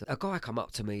Harlow, and a guy come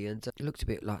up to me, and he looked a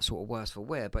bit like sort of worse for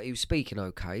wear, but he was speaking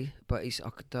okay. But I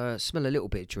could smell a little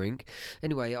bit of drink.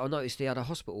 Anyway, I noticed he had a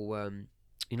hospital.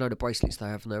 The bracelets they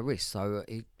have on their wrists. So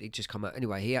he just come out.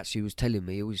 Anyway, he actually was telling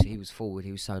me, he was forward.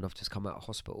 He was saying, I've just come out of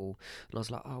hospital. And I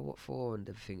was like, oh, what for? And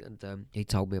everything. And he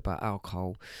told me about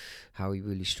alcohol, how he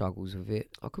really struggles with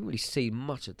it. I couldn't really see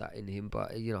much of that in him,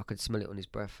 but, I could smell it on his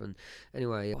breath. And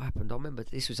anyway, what happened? I remember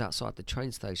this was outside the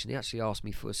train station. He actually asked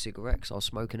me for a cigarette because I was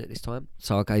smoking at this time.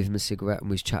 So I gave him a cigarette and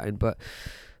we was chatting. But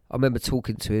I remember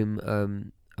talking to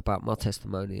him about my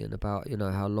testimony and about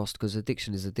how lost, because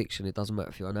addiction is addiction. It doesn't matter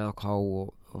if you're on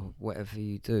alcohol or whatever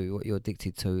you do, what you're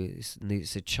addicted to.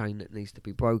 It's a chain that needs to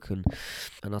be broken.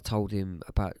 And I told him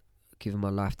about giving my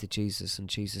life to Jesus, and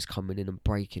Jesus coming in and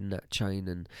breaking that chain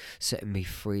and setting me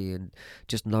free, and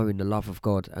just knowing the love of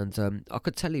God. And I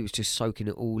could tell he was just soaking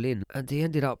it all in. And he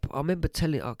ended up, I remember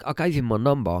I gave him my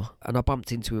number, and I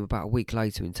bumped into him about a week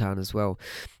later in town as well,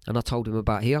 and I told him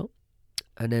about here.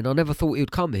 And then I never thought he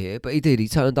would come here, but he did. He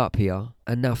turned up here,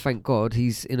 and now, thank God,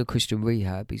 he's in a Christian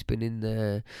rehab. He's been in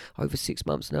there over 6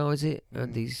 months now, is it?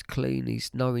 And he's clean. He's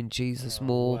knowing Jesus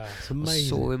more. Wow, it's amazing. I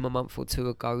saw him a month or two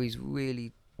ago. He's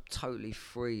really totally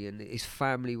free, and his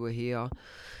family were here.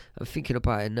 I'm thinking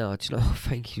about it now. Do you know?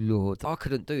 Thank you, Lord. I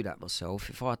couldn't do that myself.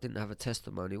 If I didn't have a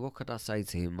testimony, what could I say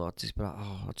to him? I'd just be like,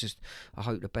 I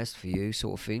hope the best for you,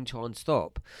 sort of thing. Try and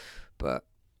stop. But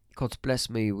God's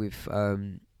blessed me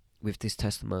with this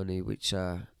testimony, which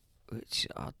I'd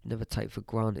never take for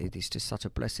granted. It's just such a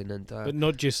blessing. And but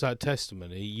not just that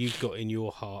testimony, you've got in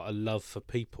your heart a love for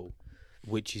people,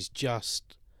 which is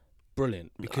just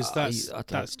brilliant, because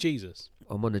that's Jesus.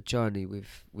 I'm on a journey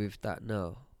with that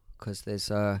now, because there's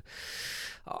I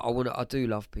do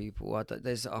love people. I've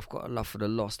got a love for the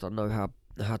lost. I know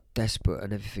how desperate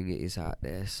and everything it is out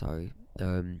there. So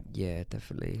yeah,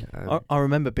 definitely. I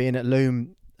remember being at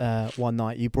Loom one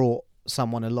night you brought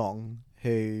someone along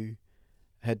who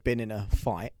had been in a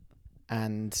fight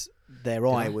and their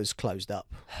eye was closed up.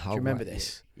 Do you remember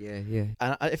this? Yeah.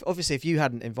 And obviously, if you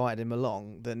hadn't invited him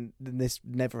along, then this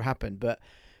never happened. But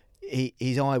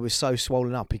his eye was so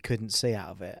swollen up he couldn't see out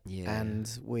of it. Yeah. And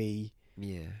we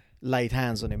Yeah. laid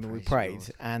hands on him and we Praise prayed.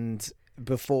 God. And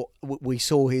before we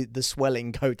saw the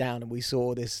swelling go down, and we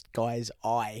saw this guy's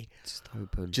eye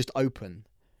Just open.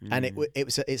 and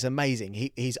it's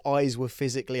amazing. His eyes were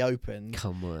physically opened,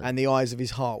 Come on. and the eyes of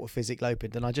his heart were physically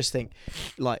opened. And I just think,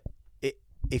 like,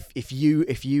 if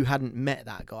you hadn't met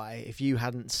that guy, if you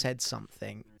hadn't said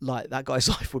something, like, that guy's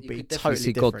life would you be could definitely totally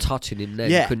see different. God touching him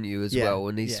then, Yeah. couldn't you, as Yeah. well?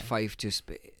 And his Yeah. faith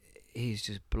he's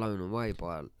just blown away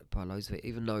by loads of it,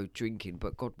 even though drinking.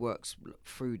 But God works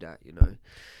through that, you know,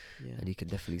 Yeah. and you can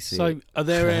definitely see So, it. are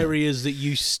there areas that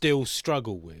you still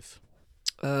struggle with?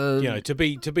 You know, to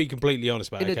be completely honest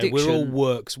about in it, okay, we're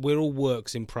addiction- all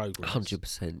works in progress.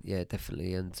 100%, yeah,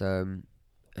 definitely, and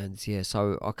yeah.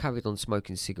 So I carried on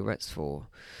smoking cigarettes I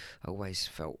always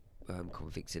felt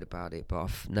convicted about it, but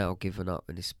I've now given up,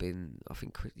 and it's been, I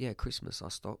think, Christmas I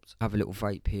stopped. I have a little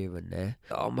vape here and there.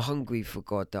 I'm hungry for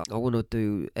God. That I want to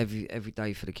do every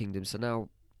day for the kingdom. So now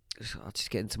I just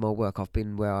get into my work. I've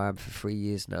been where I am for 3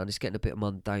 years now, and it's getting a bit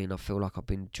mundane. I feel like I've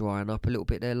been drying up a little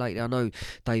bit there lately. I know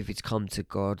David's come to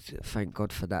God. Thank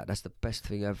God for that. That's the best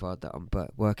thing ever that I'm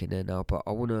working there now. But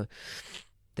I want to.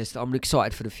 I'm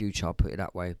excited for the future. I'll put it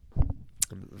that way.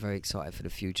 I'm very excited for the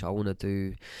future. I want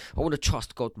to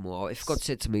trust God more. If God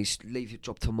said to me, leave your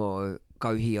job tomorrow,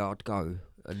 go here, I'd go.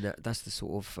 And that's the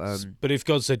sort of... But if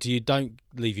God said to you, don't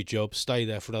leave your job, stay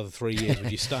there for another 3 years,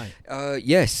 would you stay?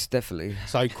 Yes, definitely.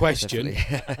 So, question,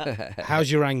 Definitely.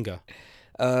 how's your anger?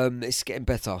 It's getting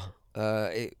better.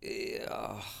 Mate,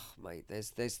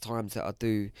 there's times that I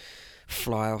do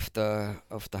fly off the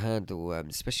handle,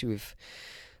 especially with...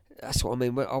 That's what I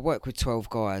mean. When I work with 12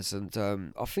 guys, and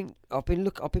I think I've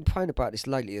been praying about this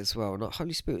lately as well. And the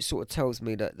Holy Spirit sort of tells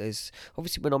me that there's,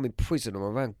 obviously, when I'm in prison, I'm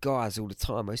around guys all the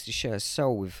time. I used to share a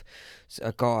cell with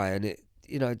a guy, and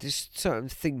there's certain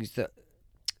things that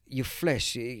your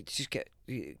flesh, you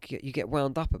get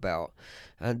wound up about.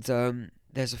 And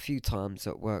there's a few times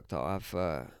at work that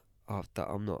that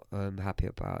I'm not happy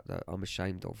about, that I'm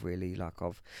ashamed of, really. Like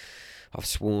I've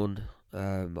sworn.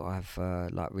 I've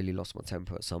like really lost my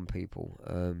temper at some people.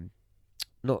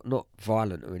 Not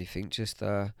violent or anything. Just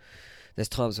there's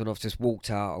times when I've just walked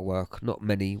out of work. Not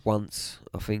many. Once,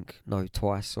 I think. No,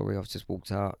 twice. Sorry, I've just walked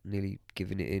out, nearly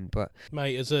giving it in. But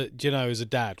Mate, as a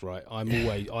dad, right? I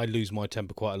lose my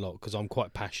temper quite a lot because I'm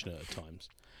quite passionate at times.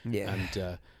 yeah, And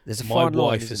there's a my fine line,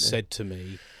 wife isn't has there? said to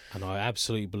me, and I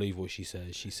absolutely believe what she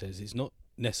says. She says it's not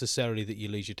necessarily that you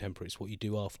lose your temper; it's what you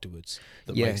do afterwards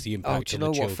that makes the impact. Do you on know the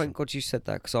what? children. Thank God you said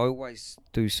that, because I always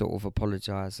do sort of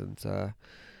apologise, and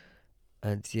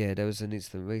yeah, there was an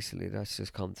incident recently that's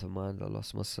just come to mind. I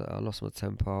lost my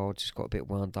temper. I just got a bit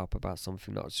wound up about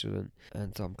something that I shouldn't,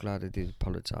 and I'm glad I did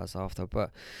apologise after.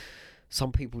 But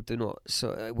some people do not.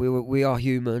 So we are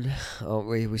human, aren't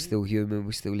we? We're still human.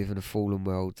 We still live in a fallen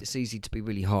world. It's easy to be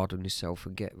really hard on yourself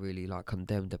and get really like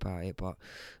condemned about it. But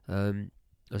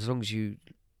as long as you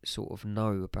sort of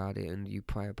know about it and you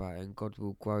pray about it, and God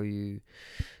will grow you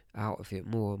out of it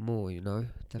more and more,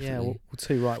 definitely. Yeah, well,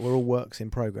 too right. We're all works in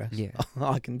progress. Yeah.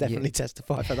 I can definitely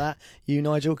testify for that. You,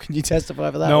 Nigel, can you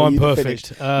testify for that? No, Or I'm you perfect.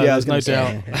 finished? Yeah, I was There's no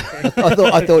gonna doubt. say. I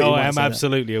thought you Oh, might I am say that.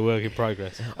 absolutely a work in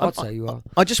progress. I'd say you are.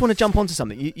 I just want to jump onto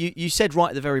something. You said right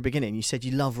at the very beginning, you said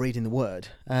you love reading the Word.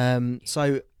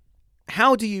 So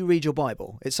how do you read your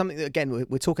Bible? It's something that, again,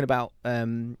 we're talking about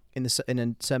in a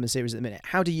sermon series at the minute.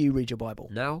 How do you read your Bible?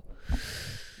 Now,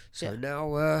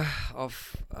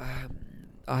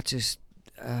 I just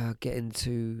get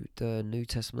into the New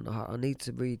Testament. I want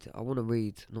to read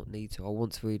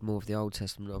more of the Old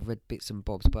Testament. I've read bits and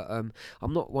bobs, but I'm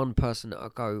not one person that I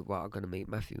go, well, I'm going to meet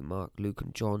Matthew, Mark, Luke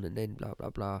and John, and then blah blah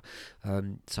blah.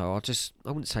 So I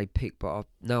wouldn't say pick, but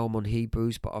now I'm on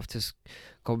Hebrews, but I've just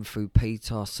gone through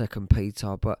Peter, 2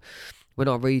 Peter. But when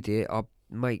I read it, I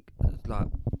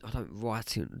don't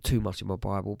write it too much in my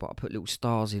Bible, but I put little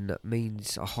stars in that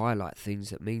means, I highlight things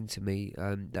that mean to me,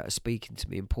 that are speaking to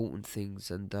me, important things,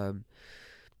 and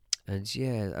I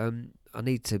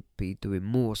need to be doing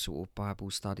more sort of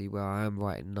Bible study where I am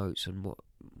writing notes and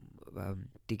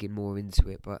digging more into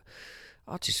it, but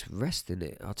I just rest in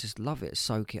it. I just love it,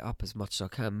 soak it up as much as I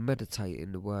can, meditate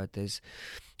in the Word.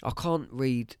 I can't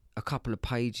read a couple of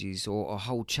pages or a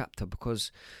whole chapter,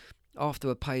 because after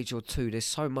a page or two, there's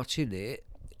so much in it.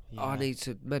 Yeah. I need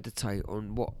to meditate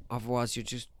on what. Otherwise, you're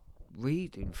just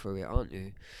reading through it, aren't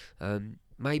you?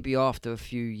 Maybe after a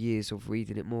few years of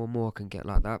reading it more and more, I can get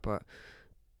like that. But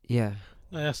Yeah.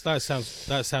 No, that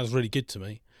sounds really good to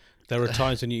me. There are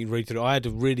times when you can read through. I had a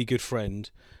really good friend,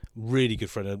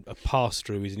 a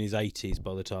pastor who was in his 80s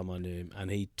by the time I knew him,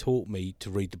 and he taught me to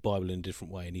read the Bible in a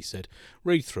different way. And he said,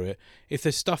 read through it. If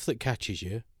there's stuff that catches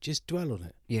you, just dwell on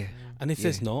it. Yeah. And if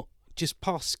there's not, just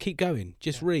keep going,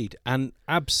 just read. And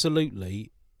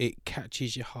absolutely, it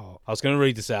catches your heart. I was going to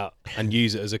read this out and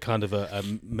use it as a kind of a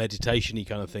meditation-y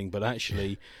kind of thing, but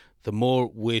actually, the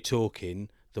more we're talking,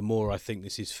 the more I think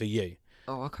this is for you.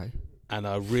 Oh, okay. And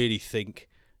I really think,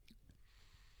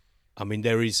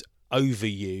 there is over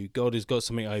you, God has got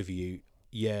something over you.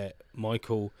 Yeah,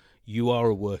 Michael, you are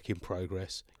a work in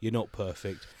progress. You're not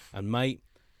perfect. And mate,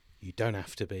 you don't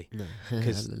have to be. No.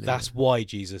 Because that's why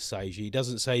Jesus saves you. He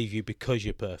doesn't save you because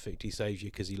you're perfect. He saves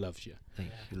you because he loves you. Thank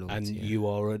you, Lord. And you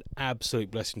are an absolute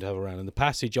blessing to have around. And the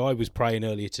passage I was praying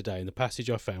earlier today, and the passage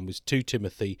I found was 2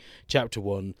 Timothy chapter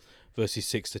 1, verses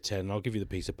 6 to 10. And I'll give you the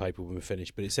piece of paper when we're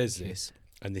finished. But it says this,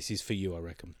 and this is for you, I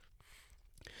reckon.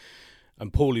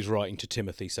 And Paul is writing to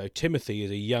Timothy. So Timothy is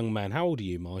a young man. How old are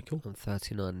you, Michael? I'm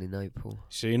 39 in April.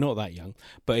 So you're not that young.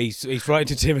 But he's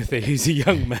writing to Timothy, who's a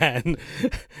young man.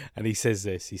 And he says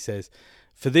this. He says,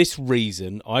 for this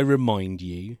reason, I remind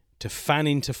you to fan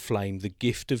into flame the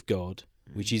gift of God,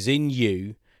 which is in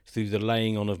you through the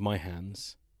laying on of my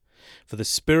hands. For the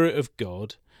Spirit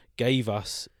God gave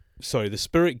us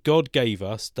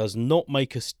does not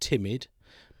make us timid,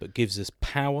 but gives us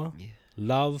power,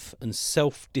 love and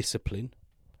self-discipline.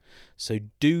 So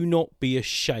do not be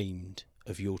ashamed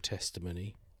of your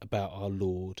testimony about our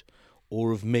Lord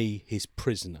or of me, his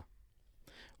prisoner.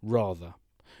 Rather,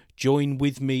 join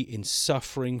with me in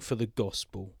suffering for the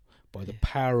gospel by the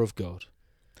power of God.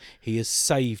 He has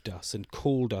saved us and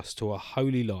called us to a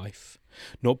holy life,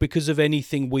 not because of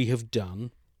anything we have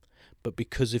done, but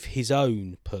because of his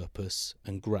own purpose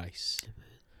and grace.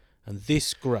 And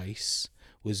this grace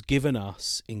was given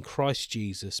us in Christ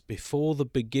Jesus before the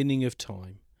beginning of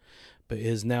time, but it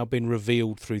has now been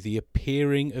revealed through the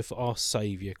appearing of our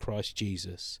Saviour, Christ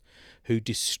Jesus, who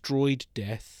destroyed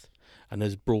death and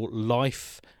has brought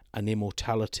life and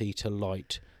immortality to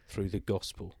light through the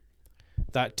gospel.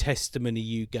 That testimony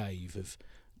you gave of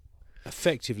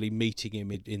effectively meeting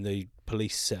him in the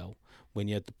police cell when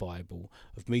you had the Bible,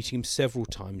 of meeting him several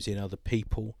times in other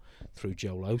people, through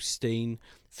Joel Osteen,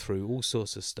 through all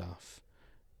sorts of stuff.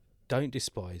 Don't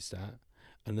despise that.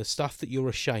 And the stuff that you're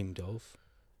ashamed of,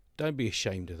 don't be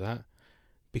ashamed of that,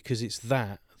 because it's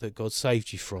that God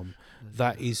saved you from.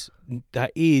 That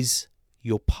is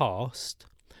your past,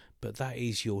 but that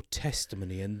is your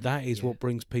testimony, and that is what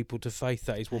brings people to faith.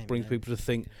 That is what brings people to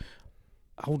think,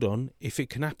 hold on, if it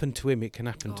can happen to him, it can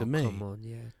happen to me. Come on,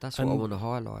 yeah. That's what I want to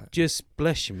highlight. Just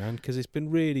bless you, man, because it's been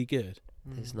really good.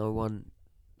 There's no one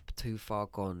too far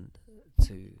gone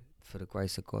for the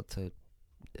grace of God to,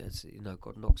 as you know,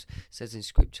 God knocks. It says in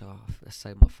Scripture, let's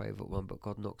say my favourite one, but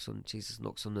Jesus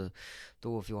knocks on the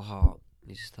door of your heart.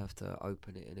 You just have to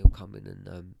open it, and He'll come in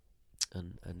and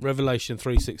Revelation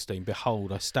 3:16.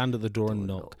 Behold, I stand at the door and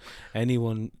knock.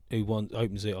 Anyone who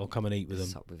opens it, I'll come and eat with them.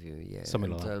 Sup with you, yeah.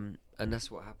 Something like that. And that's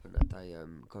what happened that day.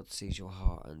 God sees your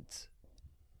heart, and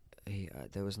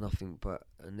there was nothing but,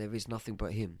 and there is nothing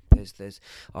but Him.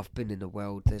 I've been in the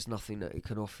world. There's nothing that He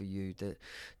can offer you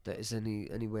that is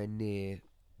anywhere near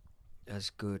as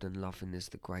good and loving as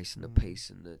the grace and the peace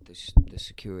and the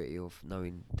security of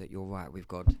knowing that you're right with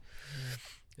God,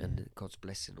 and God's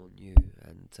blessing on you,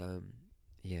 and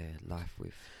life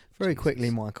with. Very Jesus.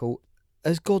 quickly, Michael,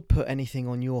 has God put anything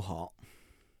on your heart?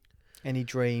 Any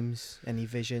dreams? Any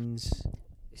visions?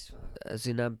 As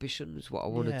in ambitions, what I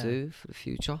want to do for the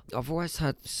future. I've always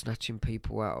had snatching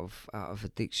people out of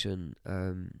addiction.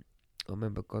 I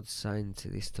remember God saying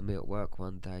this to me at work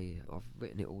one day. I've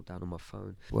written it all down on my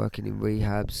phone. Working in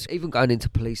rehabs, even going into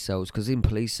police cells, because in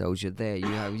police cells you're there. You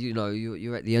have,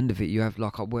 you're at the end of it. You have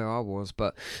like where I was,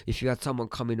 but if you had someone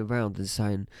coming around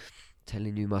and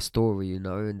telling you my story,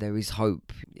 and there is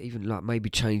hope, even like maybe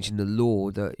changing the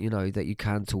law that that you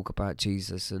can talk about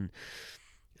Jesus and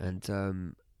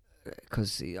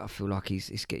because I feel like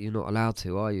you're not allowed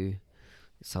to, are you?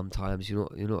 Sometimes you're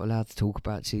not allowed to talk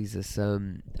about Jesus.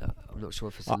 I'm not sure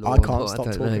if it's a law. I can't stop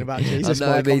talking about Jesus.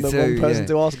 Mike, I'm the wrong person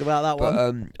to ask about that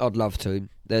one. I'd love to.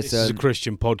 This is a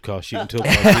Christian podcast. You can talk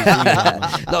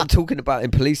about Jesus. No, I'm talking about in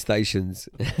police stations.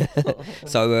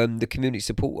 So the community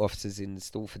support officers in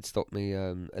Stalford stopped me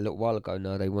a little while ago.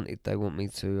 Now they want me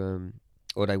to,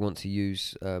 or they want to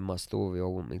use my story, or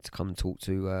want me to come and talk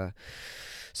to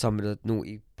some of the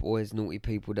naughty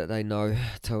people that they know,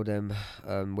 tell them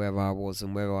where I was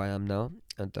and where I am now.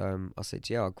 And I said,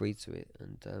 yeah, I agreed to it,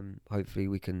 and hopefully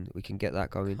we can get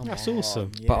that going. That's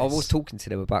awesome. Yes. But I was talking to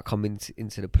them about coming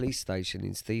into the police station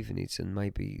in Stevenage and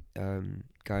maybe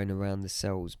going around the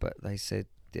cells, but they said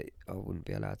that I wouldn't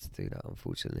be allowed to do that,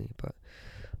 unfortunately. But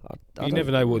I You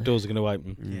never know what doors are going to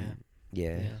open.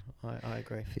 Yeah. I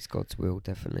agree. If it's God's will,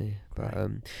 definitely. But Right.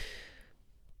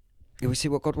 we see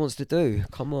what God wants to do.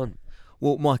 Come on.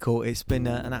 Well, Michael, it's been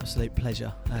an absolute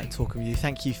pleasure talking with you.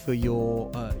 Thank you for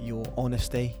your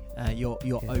honesty, your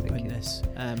openness,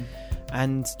 and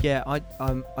I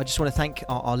just want to thank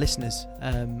our listeners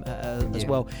as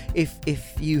well.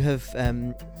 If you have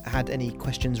had any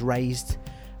questions raised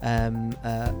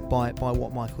by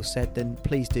what Michael said, then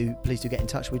please do get in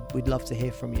touch. We'd love to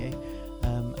hear from you.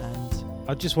 And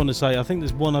I just want to say, I think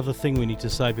there's one other thing we need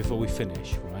to say before we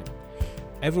finish, right?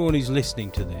 Everyone who's listening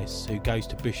to this, who goes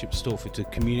to Bishop Stortford, to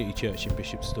community church in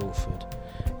Bishop Stortford,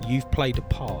 you've played a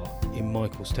part in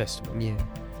Michael's testimony. Yeah,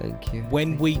 thank you.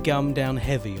 When we come down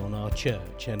heavy on our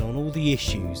church and on all the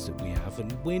issues that we have,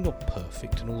 and we're not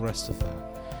perfect and all the rest of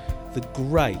that, the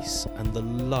grace and the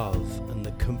love and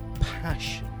the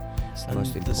compassion and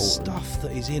the stuff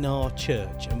that is in our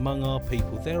church, among our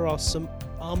people, there are some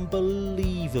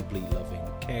unbelievably loving,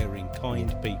 caring, kind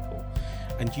people,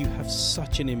 and you have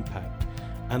such an impact.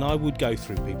 And I would go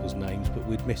through people's names, but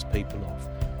we'd miss people off.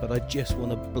 But I just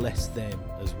want to bless them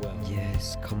as well.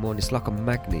 Yes, come on. It's like a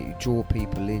magnet. You draw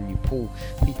people in. You pull.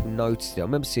 People notice it. I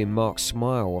remember seeing Mark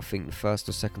smile, I think, the first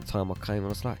or second time I came. And I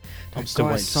was like, I'm still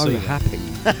waiting to so see happy.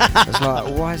 I was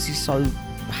like, why is he so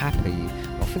happy?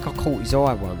 I think I caught his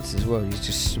eye once as well. He's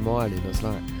just smiling. I was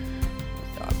like,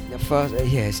 at first,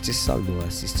 yeah, it's just so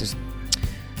nice. It's just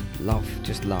love.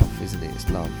 Just love, isn't it? It's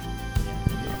love.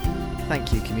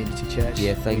 thank you, Community Church.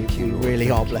 Yeah, thank you. We really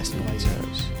Thank are you, blessed by you.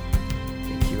 Church.